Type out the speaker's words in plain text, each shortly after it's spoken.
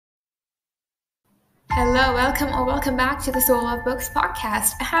Hello, welcome back to the Soul of Books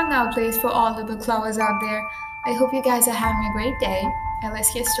podcast, a hangout place for all the book lovers out there. I hope you guys are having a great day, and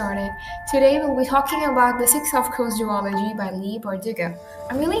let's get started. Today we'll be talking about The Six of Crows duology by Leigh Bardugo.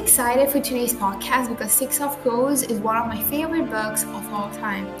 I'm really excited for today's podcast because Six of Crows is one of my favorite books of all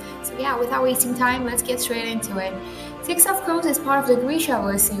time. So without wasting time, let's get straight into it. Six of Crows is part of the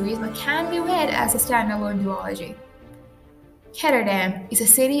GrishaVerse series but can be read as a standalone duology. Ketterdam is a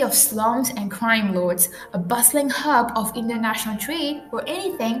city of slums and crime lords, a bustling hub of international trade where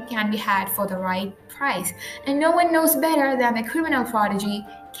anything can be had for the right price, and no one knows better than the criminal prodigy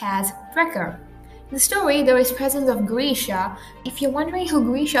Kaz Brecker. In the story, there is presence of Grisha. If you're wondering who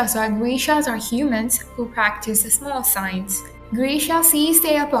Grishas are humans who practice the small signs. Grisha sees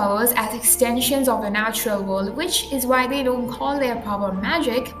their powers as extensions of the natural world, which is why they don't call their power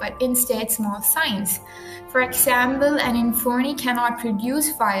magic, but instead small signs. For example, an Inferni cannot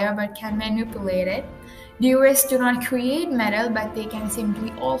produce fire but can manipulate it. Durists do not create metal but they can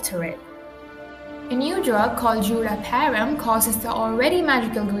simply alter it. A new drug called Judaparam causes the already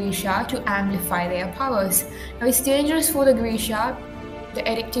magical Grisha to amplify their powers. Now it's dangerous for the Grisha. The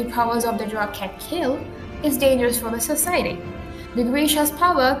addictive powers of the drug can kill. It's dangerous for the society. The Grisha's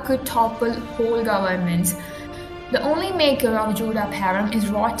power could topple whole governments. The only maker of Judaparam is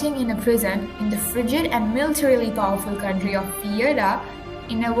rotting in a prison in the frigid and militarily powerful country of Fierda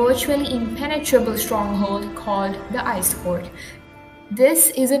in a virtually impenetrable stronghold called the Ice Court. This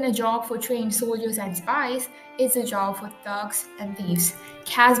isn't a job for trained soldiers and spies, it's a job for thugs and thieves.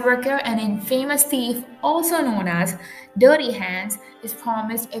 Kaz Brecker, an infamous thief, also known as Dirty Hands, is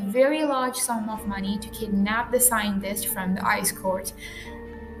promised a very large sum of money to kidnap the scientist from the Ice Court.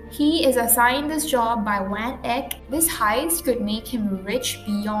 He is assigned this job by Van Eck. This heist could make him rich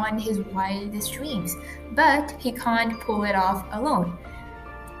beyond his wildest dreams, but he can't pull it off alone.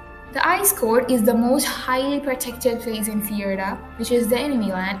 The Ice Court is the most highly protected place in Fierda, which is the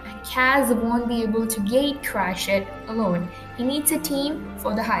enemy land, and Kaz won't be able to gate crash it alone. He needs a team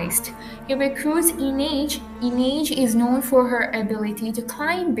for the heist. He recruits Inage. Inage is known for her ability to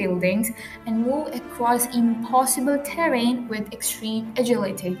climb buildings and move across impossible terrain with extreme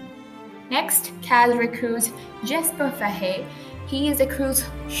agility. Next, Kaz recruits Jesper Fahey. He is the crew's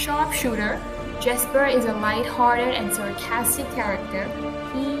sharpshooter. Jesper is a light-hearted and sarcastic character.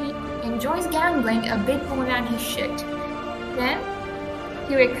 He enjoys gambling a bit more than he should. Then,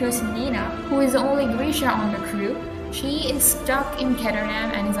 he recruits Nina, who is the only Grisha on the crew. She is stuck in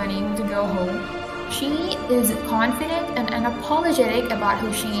Ketterdam and is unable to go home. She is confident and unapologetic about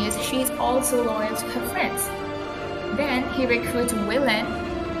who she is. She is also loyal to her friends. Then, he recruits Willen,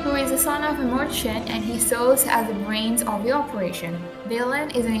 who is the son of a merchant, and he serves as the brains of the operation.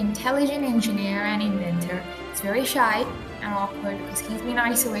 Willen is an intelligent engineer and inventor. He's very shy and awkward because he's been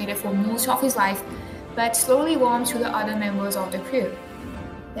isolated for most of his life, but slowly warms to the other members of the crew.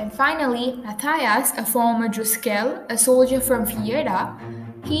 Then finally, Matthias, a former Druskel, a soldier from Fierda,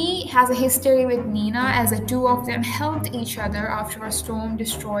 he has a history with Nina as the two of them helped each other after a storm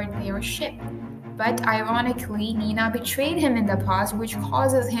destroyed their ship. But ironically, Nina betrayed him in the past, which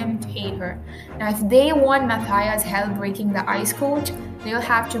causes him to hate her. Now, if they want Matthias' help breaking the Ice Court, they'll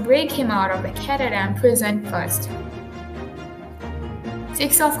have to break him out of the Ketterdam prison first.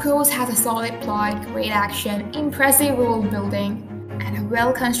 Six of Crows has a solid plot, great action, impressive world building, and a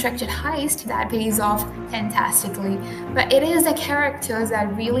well-constructed heist that pays off fantastically. But it is the characters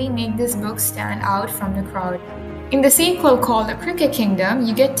that really make this book stand out from the crowd. In the sequel called The Cricket Kingdom,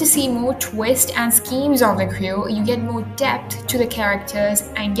 you get to see more twists and schemes of the crew, you get more depth to the characters,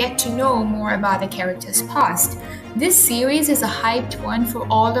 and get to know more about the characters' past. This series is a hyped one for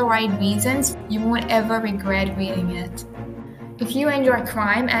all the right reasons. You won't ever regret reading it. If you enjoy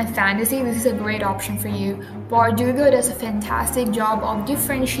crime and fantasy, this is a great option for you. Bardugo does a fantastic job of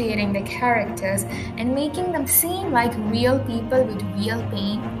differentiating the characters and making them seem like real people with real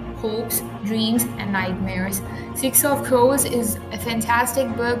pain, hopes, dreams, and nightmares. Six of Crows is a fantastic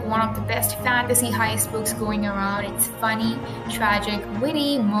book, one of the best fantasy heist books going around. It's funny, tragic,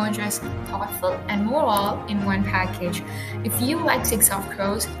 witty, murderous, thoughtful, and more all in one package. If you like Six of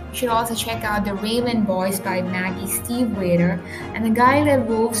Crows, you should also check out The Raven Boys by Maggie Steve Wader and The Guided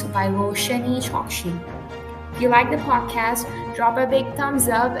Wolves by Roshani Chokshi. If you like the podcast, drop a big thumbs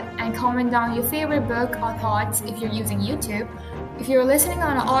up and comment down your favorite book or thoughts if you're using YouTube. If you're listening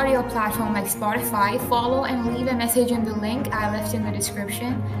on an audio platform like Spotify, follow and leave a message in the link I left in the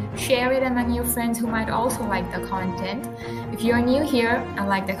description. Share it among your friends who might also like the content. If you're new here and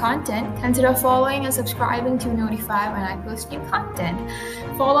like the content, consider following and subscribing to be notified when I post new content.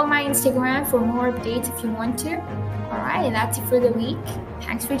 Follow my Instagram for more updates if you want to. Alright, that's it for the week.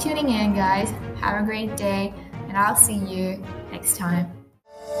 Thanks for tuning in, guys. Have a great day, and I'll see you next time.